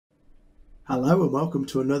Hello and welcome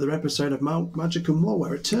to another episode of Malt, Magic and More,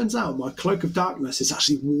 where it turns out my Cloak of Darkness is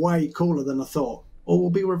actually way cooler than I thought. All will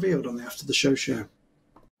be revealed on the After the Show.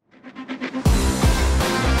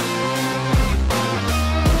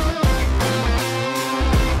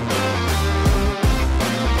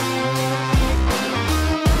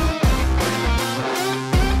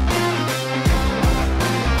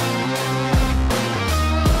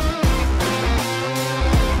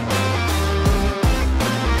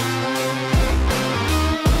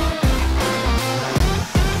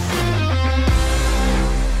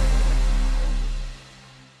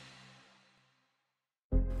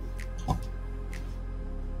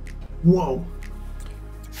 Whoa.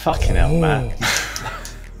 Fucking hell, man.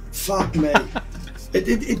 Fuck me.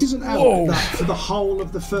 It doesn't help that for the whole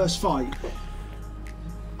of the first fight,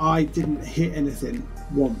 I didn't hit anything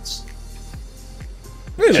once.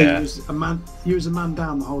 Really? So you was a man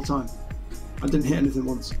down the whole time. I didn't hit anything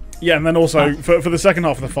once. Yeah, and then also, for the second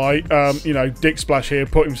half of the fight, Dick Splash here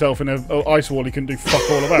put himself in an ice wall he couldn't do fuck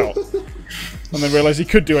all about. And then realised he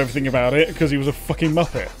could do everything about it because he was a fucking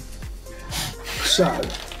muppet. So,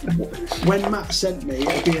 when Matt sent me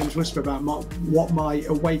a DM's whisper about what my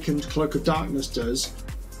awakened Cloak of Darkness does,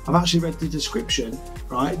 I've actually read the description,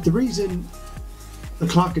 right? The reason the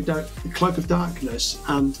Cloak of Darkness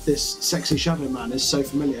and this sexy Shadow Man is so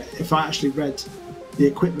familiar, if I actually read the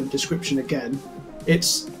equipment description again,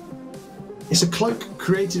 it's a cloak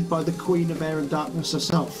created by the Queen of Air and Darkness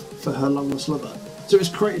herself for her long lost lover. So it was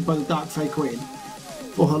created by the Dark Fae Queen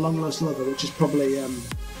for her long lost lover, which is probably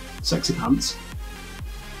Sexy Pants.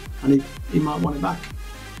 And he might want it back.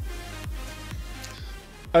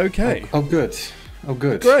 Okay. Oh, good. Oh,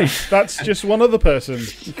 good. Great. That's just one other person.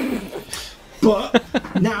 But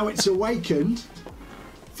now it's awakened.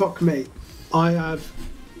 Fuck me. I've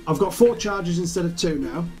got 4 charges instead of 2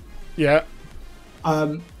 now. Yeah.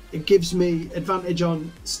 It gives me advantage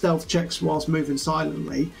on stealth checks whilst moving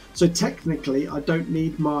silently. So technically, I don't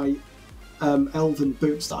need my elven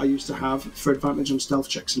boots that I used to have for advantage on stealth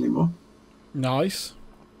checks anymore. Nice.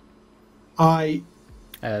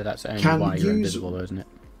 That's only why you're invisible, though, isn't it?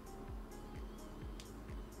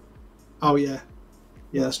 Oh yeah,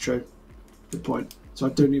 that's true. Good point. So I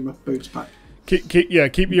do need my boots back. Keep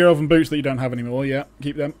your elven boots that you don't have anymore. Yeah,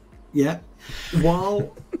 keep them. Yeah.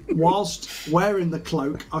 Whilst wearing the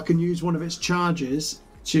cloak, I can use one of its charges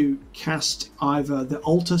to cast either the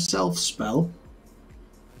Alter Self spell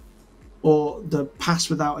or the Pass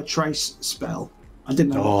Without a Trace spell. I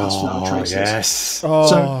didn't know what Pass Without a Trace is. So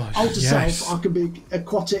Alter Self, I can be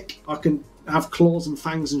aquatic, I can have claws and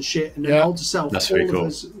fangs and shit, and then Alter Self, that's all of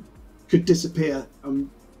us could disappear and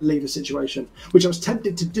leave a situation, which I was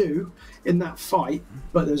tempted to do in that fight,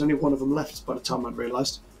 but there was only one of them left by the time I'd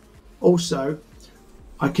realised. Also,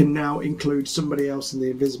 I can now include somebody else in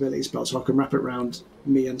the invisibility spell, so I can wrap it around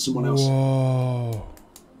me and someone else. Whoa.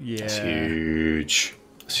 Yeah. That's huge.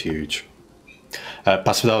 That's huge.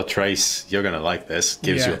 Pass Without a Trace, you're going to like this.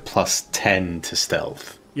 Gives you a +10 to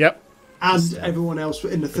stealth. Yep. And everyone else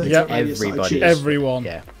in the 30 radius. Everyone.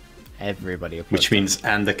 Yeah. Everybody. Which means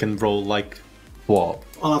Ander can roll, like, what?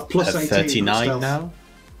 I'll have +18 39 now?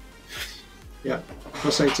 Yeah,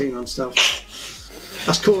 +18 on stealth.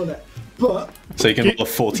 That's cool, isn't it? But so you can roll a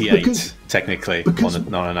 48, technically,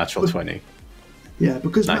 on a natural 20. Yeah,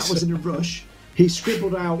 because Matt was in a rush, he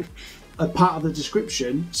scribbled out a part of the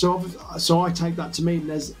description, so I take that to mean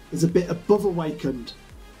there's a bit above awakened,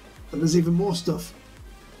 but there's even more stuff.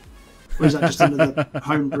 Or is that just another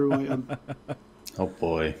homebrew item? Oh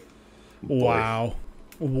boy. Wow.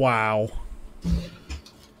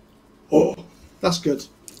 Oh, that's good.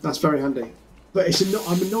 That's very handy. But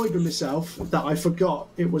I'm annoyed with myself that I forgot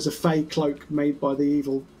it was a Fey cloak made by the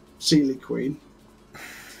evil Sealy Queen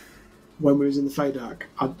when we was in the Fey Dark.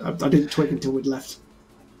 I didn't twig until we'd left.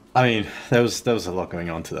 I mean, there was a lot going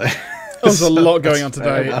on today. There was a lot going on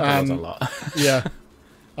today. That was a lot. Yeah.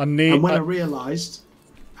 And when I realised,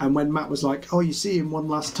 and when Matt was like, "Oh, you see him one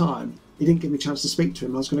last time," he didn't give me a chance to speak to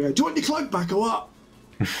him. I was going to go, "Do you want your cloak back or what?"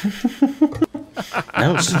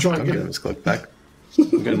 No, just try and get his cloak back. I'm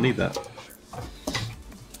going to need that.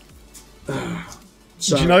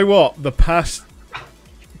 So, do you know what? The past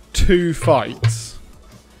 2 fights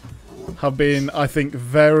have been, I think,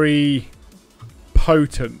 very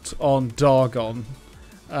potent on Dargon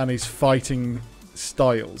and his fighting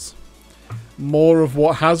styles. More of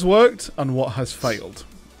what has worked and what has failed.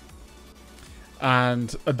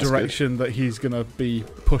 And a direction that he's going to be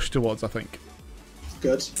pushed towards, I think.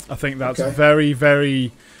 Good. I think that's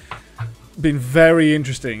been very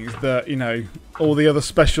interesting, that, you know, all the other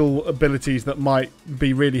special abilities that might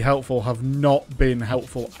be really helpful have not been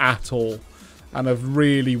helpful at all. and have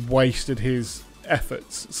really wasted his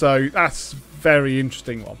efforts. So that's very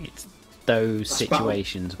interesting one. It's those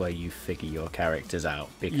situations where you figure your characters out,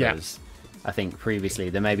 because I think previously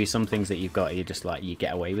there may be some things that you've got, you just like, you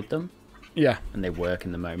get away with them. Yeah. And they work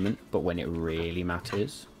in the moment, but when it really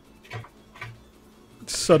matters,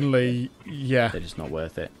 suddenly, yeah, they're just not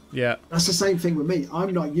worth it. Yeah. That's the same thing with me.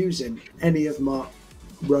 I'm not using any of my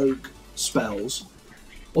rogue spells.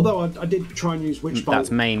 Although I did try and use Witch Bolt.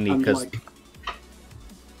 That's mainly because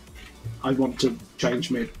I want to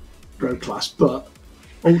change my rogue class, but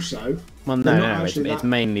also... Well, no, it's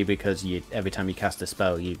mainly because every time you cast a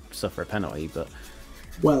spell, you suffer a penalty, but...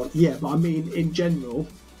 Well, yeah, but I mean, in general,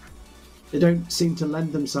 they don't seem to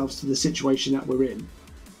lend themselves to the situation that we're in.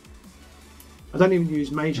 I don't even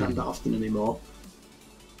use Mage Hand that often anymore.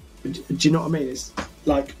 Do you know what I mean? It's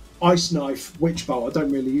like Ice Knife, Witch Bolt, I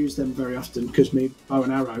don't really use them very often because my bow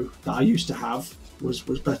and arrow that I used to have was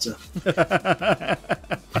better.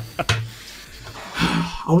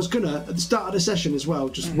 I was gonna, at the start of the session as well,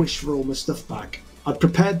 just wish for all my stuff back. I'd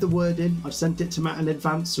prepared the wording, I'd sent it to Matt in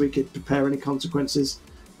advance so he could prepare any consequences,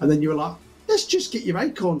 and then you were like, let's just get your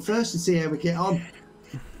acorn first and see how we get on.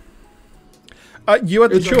 You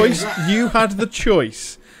had the choice. You had the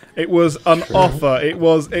choice. It was an offer. It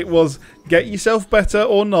was get yourself better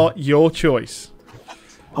or not, your choice.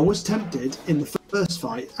 I was tempted in the first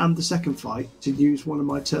fight and the second fight to use one of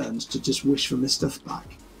my turns to just wish for my stuff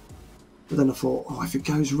back. But then I thought, if it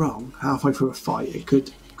goes wrong halfway through a fight, it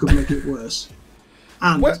could make it worse.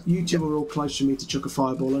 And you two are all close for me to chuck a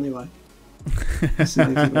fireball anyway. That's the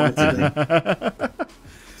only thing I wanted to do.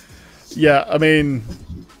 Yeah, I mean,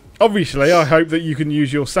 obviously, I hope that you can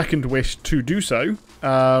use your second wish to do so.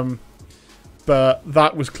 But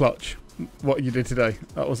that was clutch, what you did today.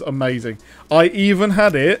 That was amazing. I even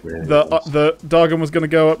had it that Dargon was going to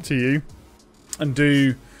go up to you and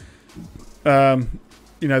do,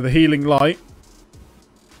 the healing light.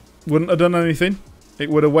 Wouldn't have done anything. It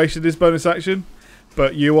would have wasted his bonus action.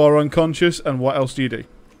 But you are unconscious, and what else do you do?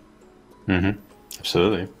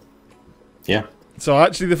 Absolutely. Yeah. So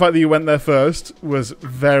actually, the fact that you went there first was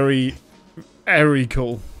very, very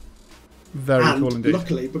cool. Very cool indeed.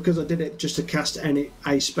 Luckily, because I did it just to cast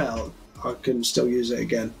a spell, I can still use it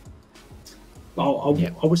again. I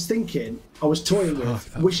was thinking, I was toying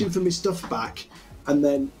with wishing for my stuff back, and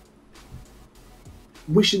then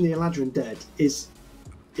wishing the Eladrin dead is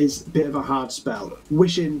a bit of a hard spell.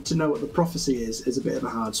 Wishing to know what the prophecy is a bit of a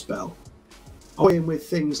hard spell. Toying with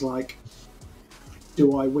things like,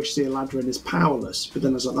 do I wish the Eladrin is powerless? But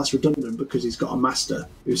then I was like, that's redundant because he's got a master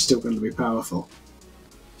who's still going to be powerful.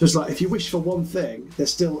 Just like, if you wish for one thing,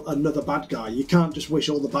 there's still another bad guy. You can't just wish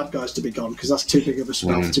all the bad guys to be gone because that's too big of a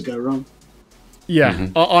spell to go wrong. Yeah,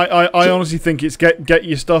 I honestly think it's get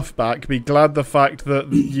your stuff back. Be glad the fact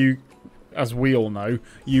that you, as we all know,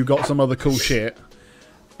 you got some other cool shit.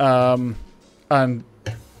 And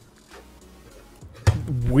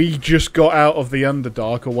we just got out of the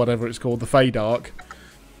Underdark, or whatever it's called, the Feydark,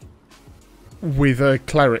 with a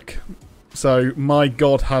cleric. So, my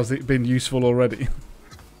God, has it been useful already.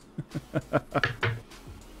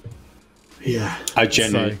 Yeah. I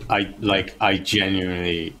genuinely,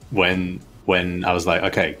 when I was like,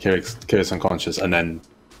 okay, Kira's unconscious, and then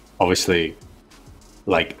obviously,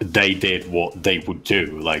 like, they did what they would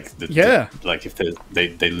do, like, like if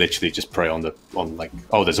they literally just prey on like,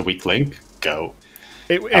 oh, there's a weak link, go.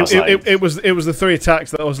 It was the 3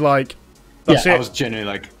 attacks that I was like, that's it. I was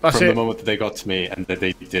genuinely like, the moment that they got to me and that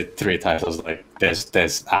they did 3 attacks, I was like,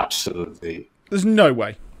 there's absolutely, there's no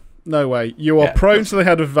way. No way. You are prone, so they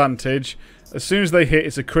had advantage. As soon as they hit,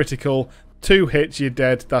 it's a critical. 2 hits, you're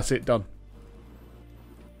dead. That's it, done.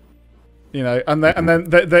 You know, and then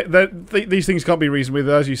these things can't be reasoned with.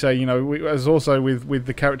 As you say, as also with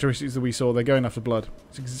the characteristics that we saw, they're going after blood.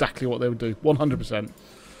 It's exactly what they would do. 100%.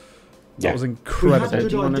 That was incredible. So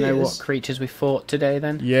do you want to know what creatures we fought today,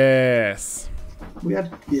 then? Yes. We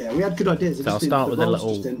had good ideas. So I'll start with the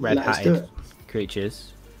little red-hatted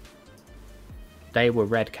creatures. They were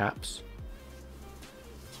red caps.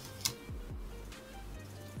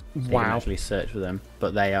 So you can actually search for them,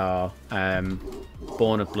 but they are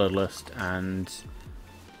born of bloodlust and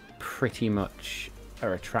pretty much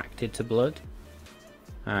are attracted to blood,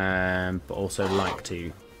 but also like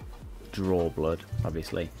to draw blood.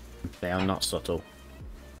 Obviously, they are not subtle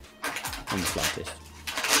in the slightest.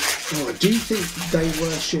 Oh, do you think they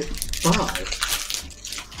worship Baal?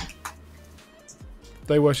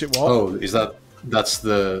 They worship what? Oh, that's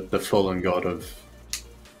the fallen god of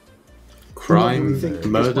crime,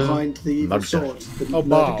 murder, behind the evil sword, the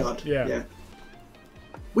murder god. Yeah.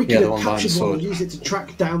 We could have captured one and used it to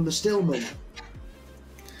track down the Stillman.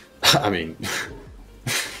 I mean,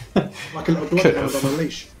 like a little bloodhound on a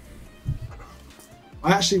leash.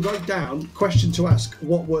 I actually wrote down question to ask: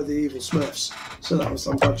 what were the evil Smurfs? So that was.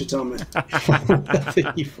 I'm glad you told me.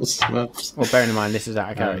 the evil Smurfs. Well, bearing in mind this is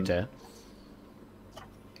out of character.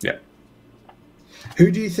 Yeah. Who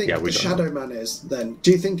do you think Yeah, the Shadow Man is then?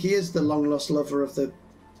 Do you think he is the long lost lover of the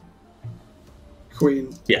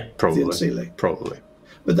Queen? Yeah, probably. The Unseelie? Probably.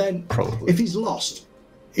 But then, Probably. if he's lost,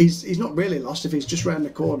 he's not really lost if he's just round the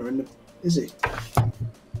corner, is he?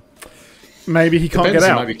 Maybe he can't Depends,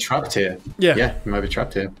 get out. He might be trapped here. Yeah. Yeah, he might be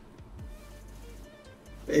trapped here.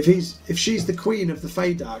 If she's the Queen of the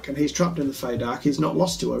Feydark and he's trapped in the Feydark, he's not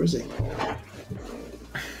lost to her, is he?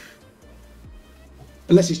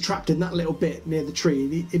 Unless he's trapped in that little bit near the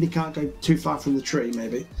tree and he can't go too far from the tree,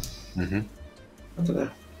 maybe. Mm-hmm. I don't know.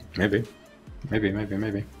 Maybe.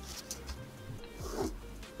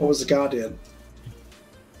 What was the Guardian?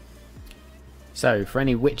 So, for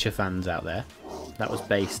any Witcher fans out there, that was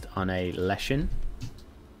based on a Leshen,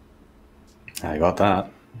 I got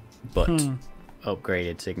that. but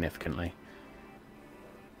upgraded significantly.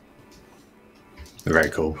 Very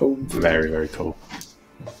cool. Very, very cool.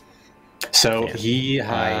 So he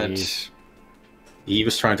was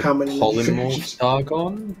trying to polymorph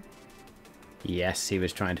Dargon? Yes, he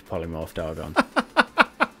was trying to polymorph Dargon.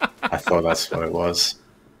 I thought that's what it was.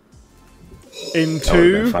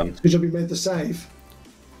 Into... Because you'll be made the save.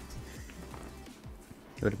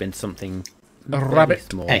 It would have been something A rabbit.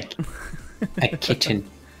 small. A kitten.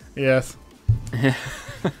 Yes.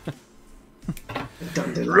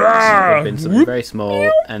 Dandelions. It would have been something very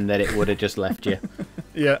small, and then it would have just left you.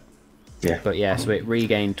 Yeah. Yeah. But yeah, so it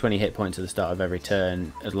regained 20 hit points at the start of every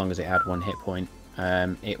turn, as long as it had 1 hit point.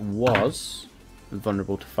 It was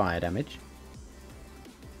vulnerable to fire damage.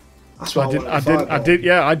 That's what I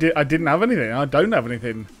didn't have anything. I don't have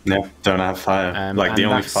anything. No, don't have fire. Like the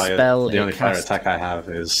only fire cast... attack I have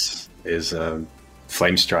is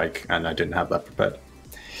Flame Strike, and I didn't have that prepared.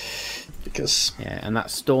 Because and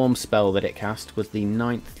that storm spell that it cast was the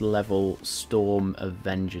 9th level Storm of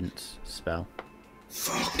Vengeance spell.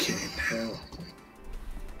 Fucking hell.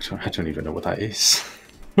 I don't even know what that is.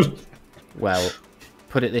 Well,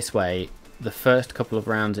 put it this way, the first couple of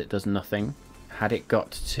rounds it does nothing. Had it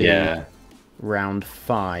got to round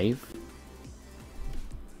 5,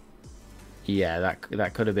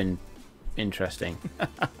 that could have been interesting.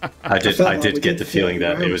 I did get the feeling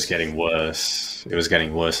that it was getting worse. It was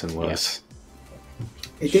getting worse and worse.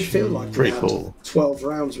 Yeah. It did feel like pretty we had cool. 12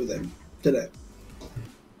 rounds with him, did it?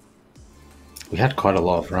 We had quite a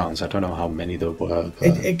lot of rounds. I don't know how many there were.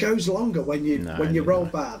 But... It goes longer when you roll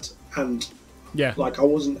bad, and like I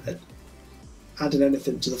wasn't adding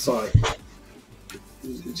anything to the fight.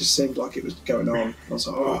 It just seemed like it was going on. I was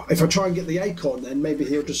like, oh, if I try and get the acorn, then maybe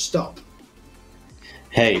he'll just stop.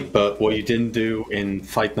 Hey, but what you didn't do in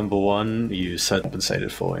fight number 1, you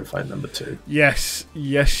compensated for in fight number 2. Yes,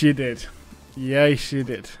 you did. Yes, you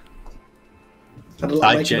did.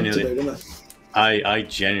 I genuinely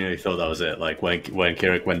thought that was it. Like when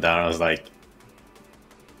Kirik went down, I was like,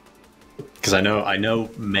 because I know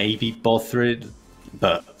maybe Bothrid,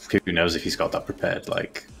 but who knows if he's got that prepared?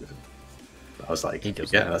 Like, I was like,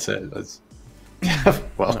 yeah, that's it.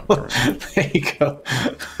 Well, there you go.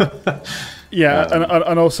 Yeah,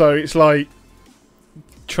 and also it's like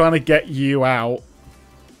trying to get you out.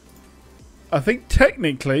 I think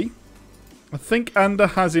technically, Ander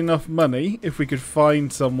has enough money if we could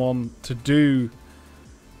find someone to do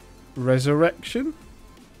resurrection.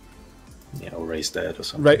 Yeah, or Raise Dead or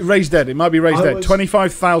something. Raise Dead. It might be Raise Dead.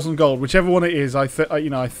 25,000 gold, whichever one it is. I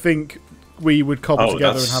think we would cobble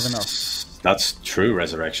together and have enough. That's true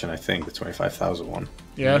resurrection. I think the 25,000 one.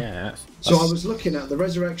 Yeah. So I was looking at the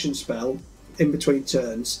resurrection spell in between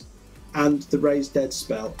turns, and the Raise Dead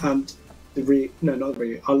spell, and I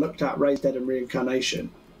looked at Raise Dead and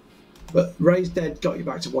Reincarnation, but Raise Dead got you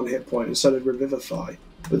back to 1 hit point, and so did Revivify.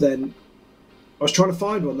 But then I was trying to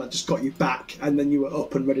find one that just got you back, and then you were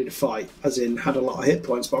up and ready to fight, as in had a lot of hit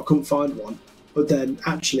points, but I couldn't find one. But then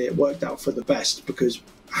actually it worked out for the best, because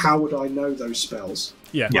how would I know those spells?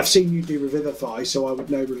 Yeah. I've seen you do Revivify, so I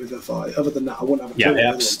would know Revivify. Other than that, I wouldn't have a clue what the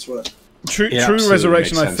other ones were. True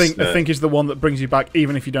resurrection, I think is the one that brings you back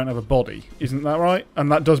even if you don't have a body, isn't that right?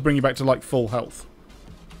 And that does bring you back to like full health.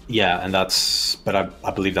 Yeah, and but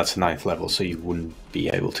I believe that's 9th level, so you wouldn't be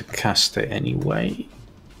able to cast it anyway.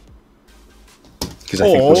 Because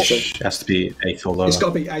I think it has to be 8th or lower. It's got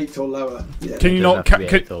to be 8th or lower. Yeah. Can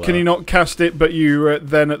you not cast it, but you're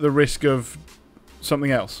then at the risk of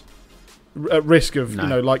something else? At risk of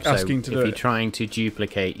asking to do it. If you're trying to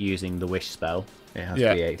duplicate using the wish spell, it has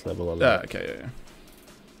to be 8th level or lower. Okay,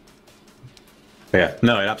 Yeah,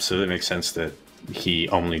 no, it absolutely makes sense that he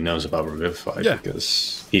only knows about Revivify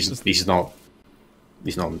because he's not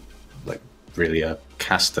like really a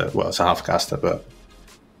caster. Well, it's a half caster, but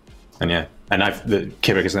and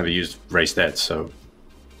Kirik has never used Raise Dead, so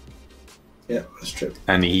yeah, that's true.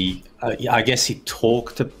 And he, I guess he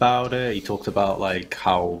talked about it. He talked about like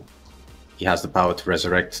how he has the power to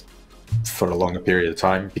resurrect for a longer period of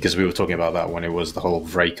time, because we were talking about that when it was the whole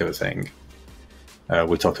Vraco thing.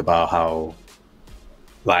 We talked about how.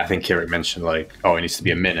 Like, I think Kirik mentioned, like, oh, it needs to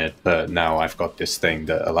be a minute, but now I've got this thing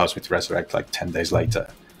that allows me to resurrect, like, 10 days later.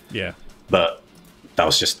 Yeah. But that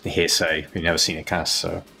was just hearsay. We've never seen it cast,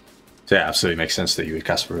 so yeah, absolutely makes sense that you would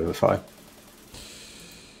cast Revivify.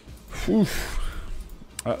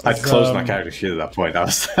 I'd closed my character sheet at that point. I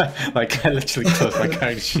was, like, I literally closed my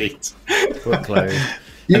character sheet. We're closed.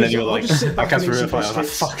 And then you were like, I cast Revivify, I was like,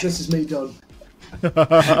 fuck. This is me done.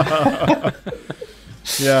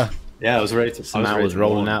 Yeah. Yeah, I was ready to. Matt was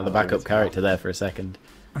rolling out the backup character there for a second.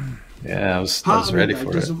 Yeah, I was ready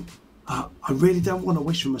for it. I really don't want to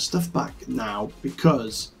wish for my stuff back now,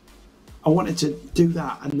 because I wanted to do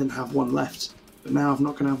that and then have one left. But now I'm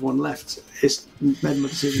not going to have one left. It's made my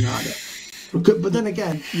decision harder. But then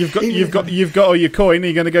again, you've got all your coin. Are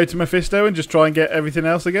you going to go to Mephisto and just try and get everything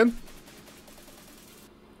else again?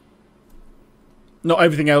 Not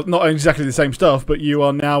everything else, not exactly the same stuff, but you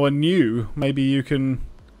are now a new. Maybe you can.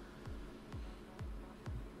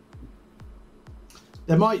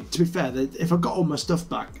 There might, to be fair, if I got all my stuff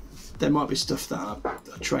back, there might be stuff that I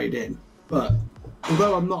trade in. But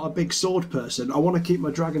although I'm not a big sword person, I want to keep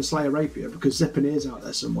my Dragon Slayer rapier because Zepanir's out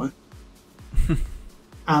there somewhere.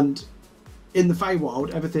 And in the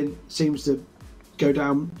Feywild, everything seems to go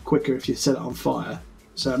down quicker if you set it on fire.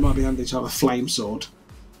 So it might be handy to have a flame sword.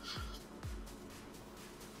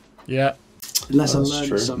 Yeah. Unless I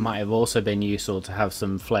learn something. Might have also been useful to have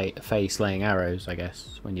some face-laying arrows, I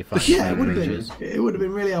guess, when you fight. Yeah, it would have been. It would have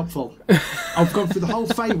been really helpful. I've gone through the whole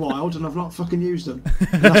Feywild and I've not fucking used them.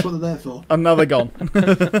 And that's what they're there for. And now they're gone.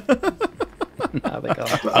 Now they're gone.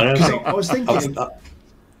 I was thinking.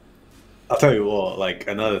 I'll tell you what. Like,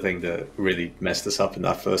 another thing that really messed us up in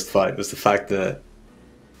that first fight was the fact that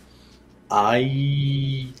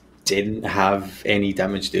I didn't have any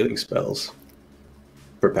damage dealing spells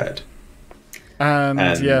prepared. And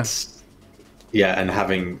and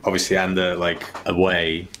having obviously Ander like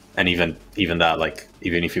away, and even that, like,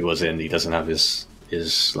 even if he was in, he doesn't have his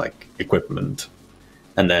like equipment,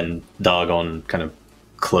 and then Dargon kind of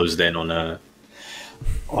closed in on a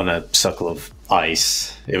circle of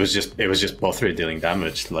ice. It was just Bothrid dealing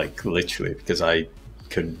damage, like literally, because I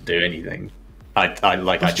couldn't do anything. I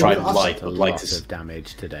tried light a lot of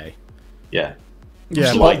damage today. Yeah.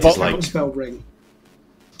 Yeah, light is like spell ring.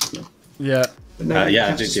 Yeah.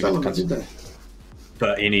 I did give it.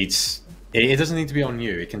 But it doesn't need to be on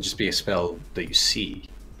you. It can just be a spell that you see.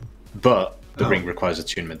 But the ring requires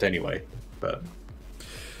attunement anyway. But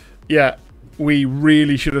yeah, we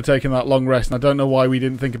really should have taken that long rest, and I don't know why we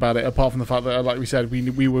didn't think about it. Apart from the fact that, like we said,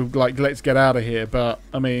 we were like, let's get out of here. But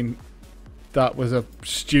I mean, that was a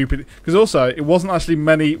stupid. Because also, it wasn't actually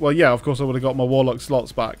many. Well, yeah, of course, I would have got my warlock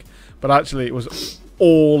slots back, but actually, it was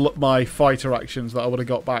all my fighter actions that I would have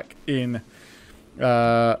got back in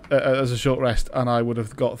as a short rest, and I would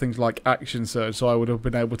have got things like action surge, so I would have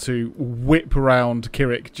been able to whip around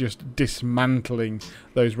Kirik, just dismantling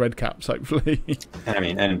those red caps, hopefully. I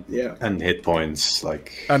mean, and hit points,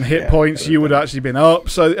 like, and hit points, you would have actually been up.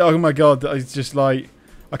 So, oh my god, it's just like,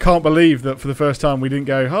 I can't believe that for the first time we didn't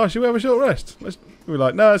go, oh, should we have a short rest? We were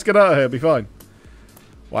like, no, let's get out of here, it'll be fine.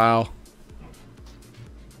 Wow.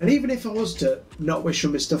 And even if I was to not wish for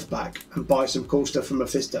my stuff back and buy some cool stuff from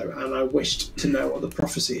Mephisto, and I wished to know what the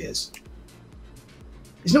prophecy is,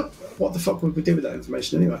 it's not, what the fuck would we do with that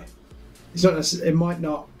information anyway? It's not. It might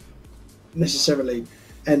not necessarily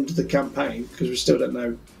end the campaign because we still don't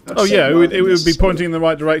know. Oh yeah, it would be pointing in the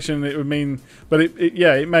right direction. It would mean, but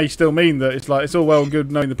it may still mean that it's like, it's all well and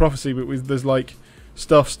good knowing the prophecy, but there's like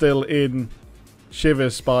stuff still in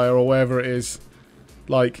Shiver's Spire or wherever it is,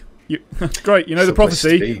 like. Great, you know the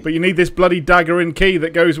prophecy, but you need this bloody dagger and key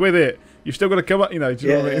that goes with it. You've still got to come up, you know. Do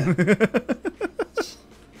you know what I mean?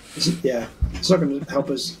 Yeah, it's not going to help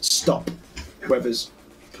us stop whoever's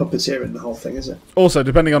puppeteering the whole thing, is it? Also,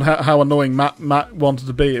 depending on how annoying Matt wanted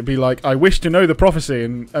to be, it'd be like, I wish to know the prophecy,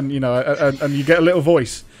 and you know, and you get a little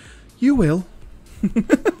voice. You will.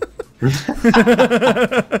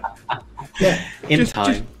 Yeah, in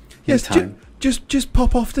time. Just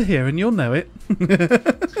pop off to here and you'll know it.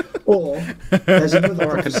 Or there's another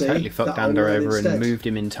or I could prophecy have totally fucked that Ander I'll learn over instead. and moved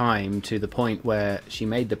him in time to the point where she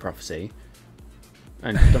made the prophecy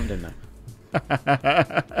and dumped him there.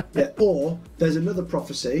 Yeah, or there's another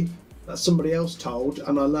prophecy that somebody else told,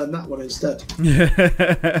 and I learned that one instead.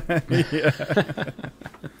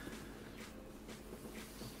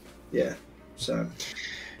 Yeah. So.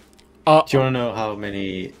 Do you want to know how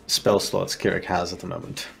many spell slots Kirik has at the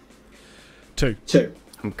moment? 2.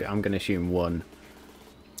 I'm going to assume 1.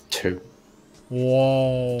 2.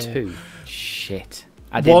 Whoa. 2. Shit.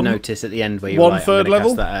 I did notice at the end where you were like, third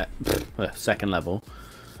level? Cast that at second level.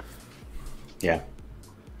 Yeah.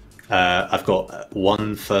 I've got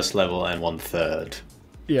 1 first level and 1 third.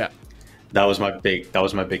 Yeah. That was my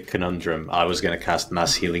big conundrum. I was going to cast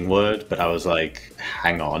Mass Healing Word, but I was like,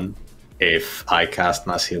 hang on. If I cast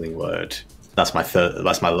Mass Healing Word, that's my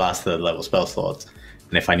last third level spell slot.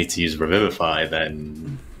 And if I need to use Revivify,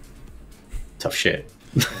 then tough shit.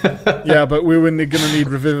 Yeah, but we were going to need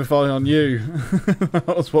Revivify on you.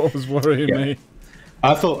 That was what was worrying me.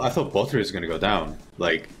 I thought Bother was going to go down.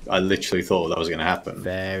 Like, I literally thought that was going to happen.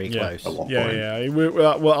 Very close. At one point. Yeah.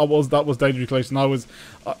 That was dangerously close, and I was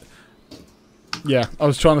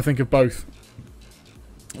trying to think of both.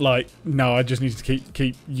 Like, no, I just need to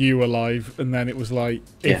keep you alive, and then it was like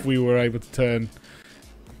if we were able to turn.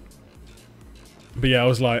 But yeah, I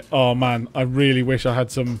was like, oh man, I really wish I had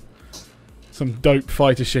some dope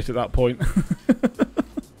fighter shit at that point.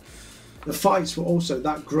 The fights were also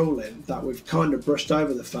that grueling that we've kind of brushed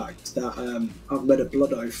over the fact that I've made a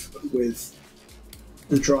blood oath with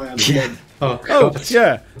the Dryad. Yeah. Oh,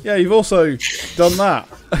 yeah, you've also done that.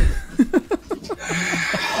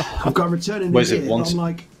 I've got a return in Was the it year. once? I'm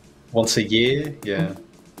like, once a year? Yeah.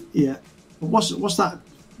 Yeah. What's that?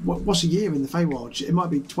 What's a year in the Feywild? It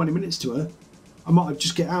might be 20 minutes to her. I might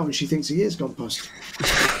just get out and she thinks a year's gone past.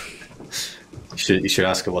 You should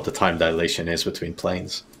ask her what the time dilation is between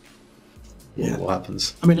planes. Yeah. What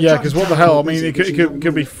happens? I mean, yeah, because what the hell? I mean, it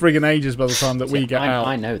could be friggin' ages by the time that we get out.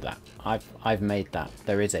 I know that. I've made that.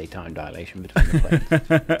 There is a time dilation between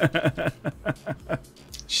the planes.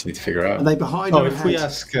 Just need to figure out. Are they behind? Oh, or if ahead?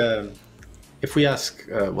 we ask,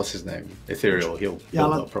 what's his name? Ethereal. He'll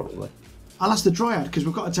know probably. I'll ask the Dryad because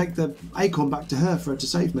we've got to take the acorn back to her for her to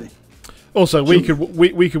save me. Also, we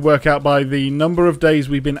could work out by the number of days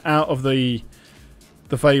we've been out of the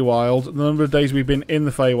Feywild, the number of days we've been in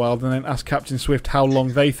the Feywild, and then ask Captain Swift how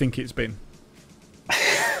long they think it's been.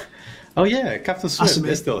 Oh yeah, Captain Swift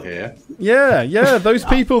is still here. Yeah, those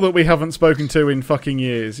people that we haven't spoken to in fucking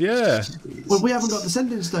years. Yeah. Well, we haven't got the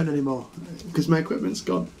sending stone anymore because my equipment's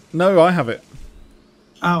gone. No, I have it.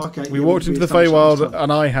 Oh, okay. We walked into the Feywild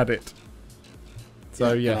and I had it.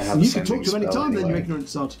 So yes. You can talk to any time then, you ignorant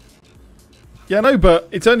sod. Yeah, no, but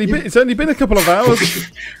it's only been a couple of hours.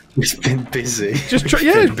 We've been busy.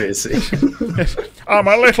 Been busy. I'm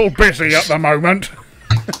a little busy at the moment.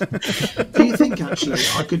 Do you think actually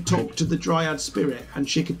I could talk to the Dryad spirit and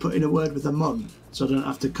she could put in a word with her mum, so I don't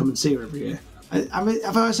have to come and see her every year? I mean,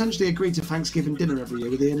 have I essentially agreed to Thanksgiving dinner every year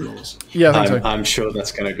with the in-laws? Yeah, I think so. I'm sure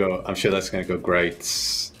that's gonna go. I'm sure that's gonna go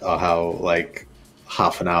great. How like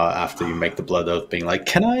half an hour after you make the blood oath, being like,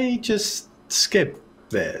 "Can I just skip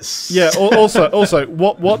this?" Yeah. Also,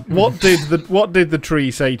 what did the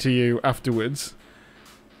tree say to you afterwards?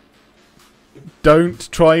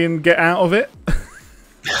 Don't try and get out of it.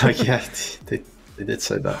 Yeah, they did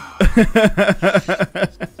say that.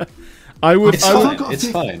 It's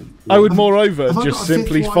fine. I would, moreover, just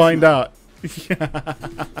simply find out.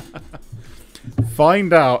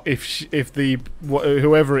 Find out if the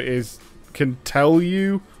whoever it is can tell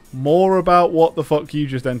you more about what the fuck you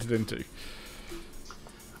just entered into.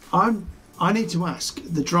 I need to ask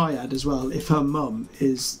the Dryad as well if her mum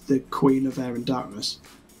is the Queen of Air and Darkness,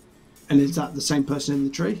 and is that the same person in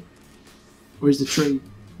the tree, or is the tree?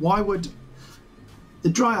 Why would the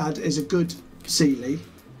Dryad is a good Seelie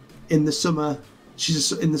in the summer?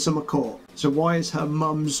 She's in the summer court. So why is her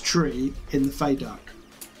mum's tree in the Feydark?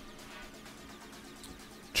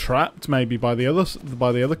 Trapped, maybe by the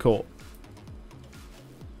other court.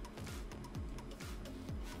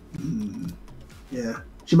 Yeah,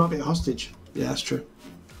 she might be a hostage. Yeah, that's true.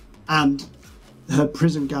 And her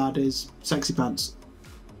prison guard is Sexy Pants.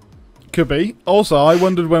 Could be. Also, I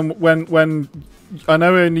wondered when I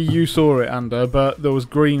know only you saw it, Ander, but there was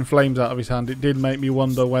green flames out of his hand. It did make me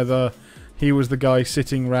wonder whether he was the guy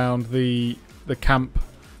sitting round the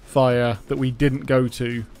campfire that we didn't go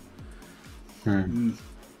to.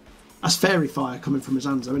 That's fairy fire coming from his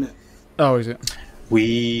hands, though, isn't it? Oh, is it?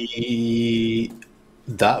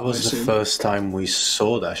 That was the first time we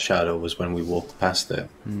saw that shadow, was when we walked past it.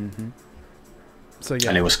 Mm-hmm. So yeah,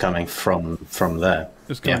 and it was coming from there. It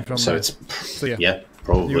was coming from so there. It's yeah,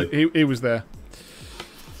 probably. He was there.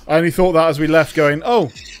 I only thought that as we left, going,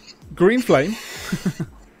 oh, green flame.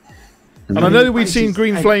 And I know we'd seen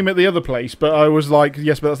Green Flame at the other place, but I was like,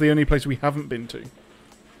 yes, but that's the only place we haven't been to.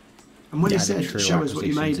 And when he said, show us what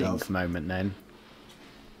you made of. Moment then.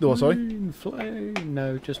 What, sorry? Green Flame.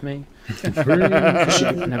 No, just me.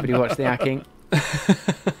 Nobody watched the hacking.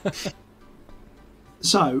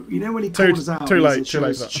 So, you know when he called us out and show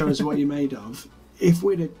us what you're made of, if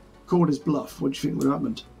we'd have called his bluff, what do you think would have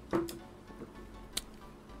happened?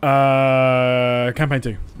 Campaign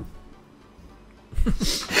 2.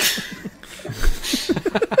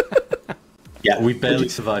 Yeah, we barely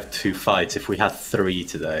survived 2 fights. If we had 3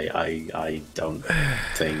 today, I don't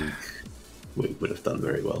think we would have done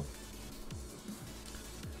very well.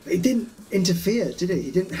 He didn't interfere, did he?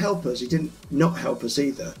 He didn't help us. He didn't not help us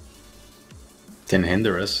either. Didn't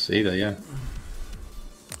hinder us either, yeah.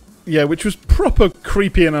 Yeah, which was proper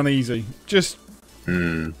creepy and uneasy. Just,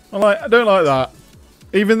 I don't like that.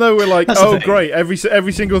 Even though we're like, oh great, every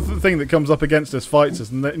single thing that comes up against us fights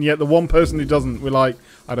us, and yet the one person who doesn't, we're like,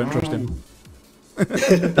 I don't trust him.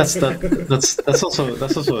 That's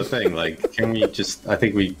also a thing. Like, can we just? I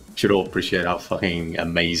think we should all appreciate how fucking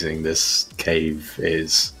amazing this cave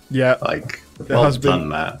is. Yeah, like well done,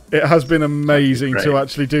 Matt. It has been amazing to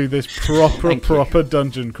actually do this proper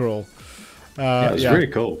dungeon crawl. It was really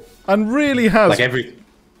cool, and really has like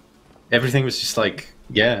everything was just like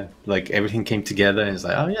like everything came together, and it's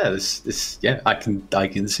like, oh yeah, this I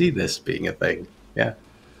can see this being a thing. Yeah,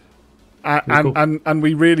 and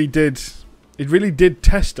we really did. It really did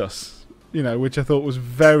test us, which I thought was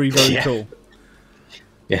very cool.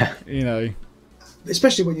 Yeah,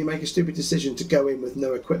 especially when you make a stupid decision to go in with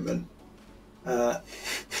no equipment.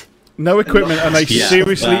 No equipment and a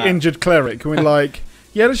seriously injured cleric. We're like,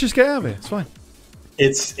 let's just get out of here. It's fine. I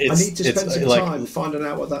need to spend some time finding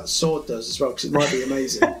out what that sword does as well, because it might be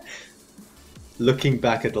amazing. Looking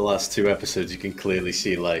back at the last 2 episodes, you can clearly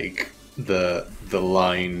see like the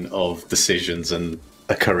line of decisions and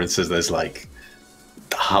occurrences. There's like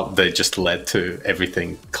how they just led to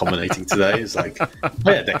everything culminating today. It's like,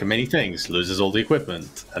 deck of many things, loses all the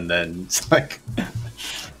equipment, and then it's like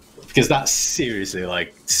because that seriously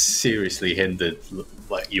hindered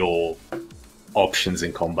like your options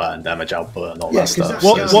in combat and damage output and all that stuff.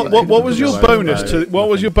 What was your bonus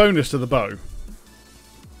to the bow?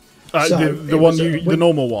 The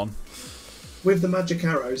normal one. With the magic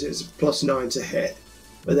arrows, it's +9 to hit.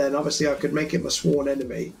 But then obviously I could make it my sworn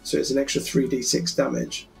enemy, so it's an extra 3d6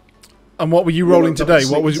 damage. And what were you rolling today?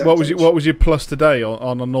 What was your plus today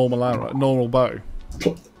on a normal bow?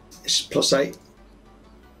 It's +8.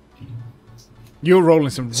 You were rolling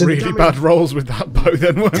some really bad rolls with that bow,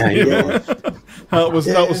 then, weren't you? Yeah. That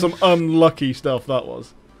was some unlucky stuff. That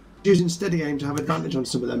was using steady aim to have advantage on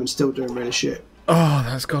some of them and still doing really shit. Oh,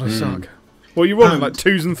 that's gotta suck. Well, you're rolling like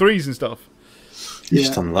 2s and 3s and stuff.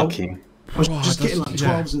 Just unlucky. I was just getting like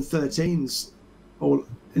 12s and 13s,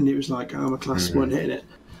 and it was like armor class weren't hitting it.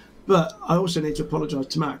 But I also need to apologise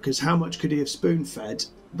to Matt, because how much could he have spoon-fed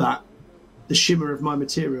that the shimmer of my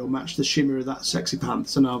material matched the shimmer of that sexy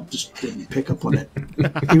pants, and I just didn't pick up on it.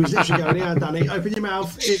 He was literally going, "Yeah, Danny, open your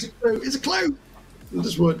mouth. It's a clue. It's a clue." I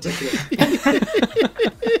just weren't taking it.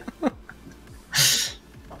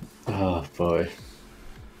 Oh boy.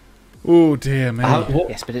 Oh dear, mate.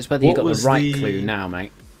 Yes, but it's whether you got the right clue now,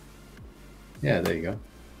 mate. Yeah, there you go.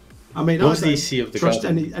 I mean, what I don't DC of the trust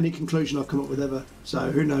Guardian? any conclusion I've come up with ever.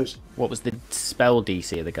 So who knows? What was the spell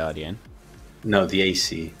DC of the Guardian? No, the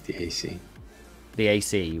AC. The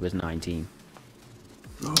AC was 19.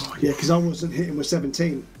 Oh yeah, because I wasn't hitting with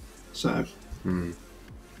 17. So.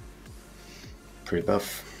 Pretty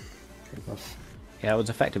buff. Yeah, it was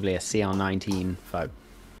effectively a CR19 foe.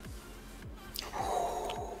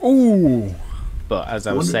 Ooh. But as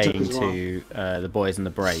I was saying to the boys in the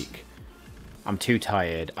break, I'm too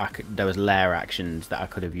tired. There was lair actions that I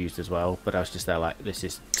could have used as well, but I was just there like, this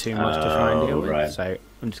is too much to try and deal with, so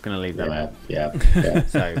I'm just going to leave them out. Yeah.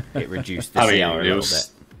 So it reduced the CR a little bit.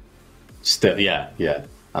 Still, yeah,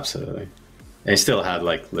 absolutely. And it still had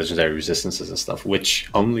like legendary resistances and stuff,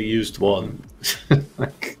 which only used one. I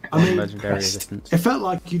mean, legendary resistance. It felt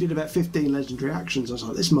like you did about 15 legendary actions. I was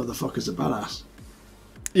like, this motherfucker's a badass.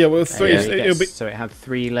 Yeah, well, So it had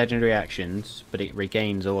 3 legendary actions, but it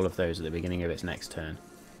regains all of those at the beginning of its next turn.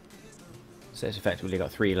 So it's effectively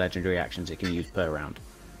got 3 legendary actions it can use per round.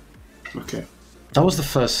 Okay. That was the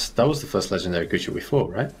first legendary creature we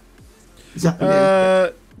fought, right?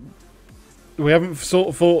 We haven't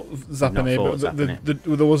fought Zapanir, but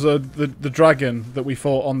there was the dragon that we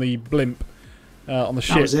fought on the blimp on the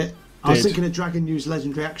ship. That was it. I was thinking a dragon used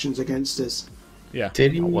legendary actions against us. Yeah.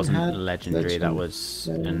 Did he? That wasn't legendary. That was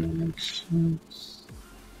an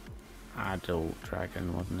adult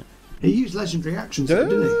dragon, wasn't it? He used legendary actions,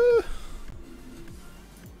 didn't he?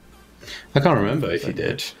 I can't remember if he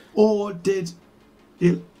did. Or did...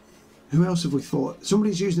 Who else have we fought?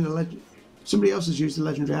 Somebody else has used a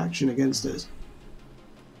legendary action against us.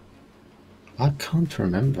 I can't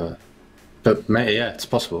remember. But maybe, yeah, it's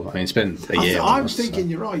possible. I mean, it's been a year. I'm thinking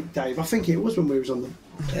you're right, Dave. I think it was when we was on the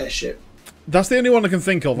airship. That's the only one I can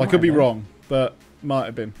think of. I could be wrong, but might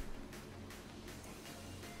have been.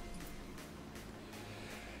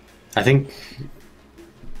 I think...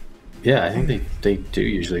 Yeah, I think they do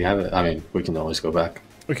usually have it. I mean, we can always go back.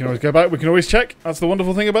 We can always go back. We can always check. That's the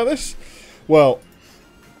wonderful thing about this. Well,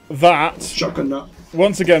 that... Shotgun nut.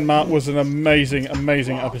 Once again, Matt, was an amazing,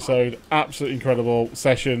 amazing episode. Absolutely incredible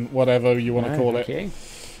session, whatever you want to call it.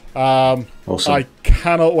 Awesome. I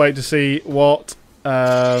cannot wait to see what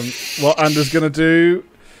Anders going to do.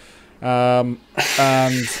 And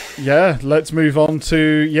yeah, let's move on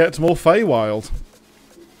to more Feywild.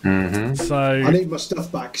 So I need my stuff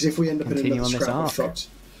back because if we end up in another scrap, we're fucked.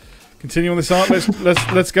 Continue on this arc.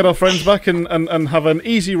 Let's get our friends back and have an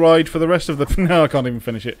easy ride for the rest of the. No, I can't even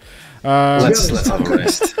finish it. Let's have a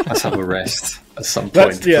rest. Let's have a rest at some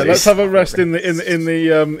point. Let's have a rest in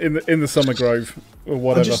the Summer Grove or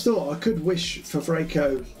whatever. I just thought I could wish for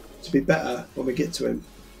Vraco to be better when we get to him,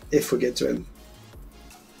 if we get to him.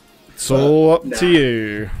 It's all up to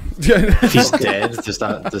you. If he's dead,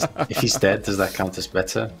 does that count as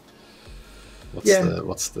better?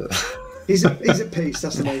 What's the? He's at peace.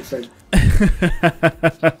 That's the main thing.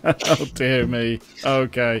 Oh dear me.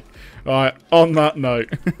 Okay. Right. On that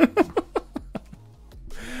note,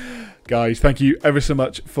 guys, thank you ever so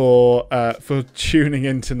much for tuning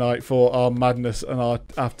in tonight for our madness and our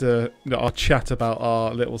chat about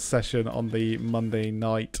our little session on the Monday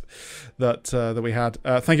night that we had.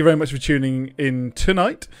 Thank you very much for tuning in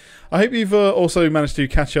tonight. I hope you've also managed to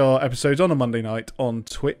catch our episodes on a Monday night on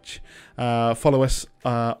Twitch. Follow us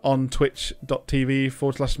on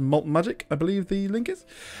twitch.tv/maltmagic, I believe the link is.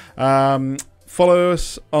 Follow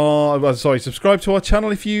us subscribe to our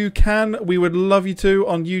channel if you can. We would love you to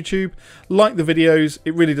on YouTube. Like the videos.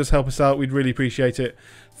 It really does help us out. We'd really appreciate it.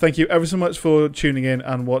 Thank you ever so much for tuning in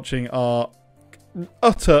and watching our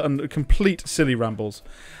utter and complete silly rambles.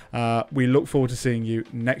 We look forward to seeing you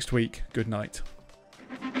next week. Good night.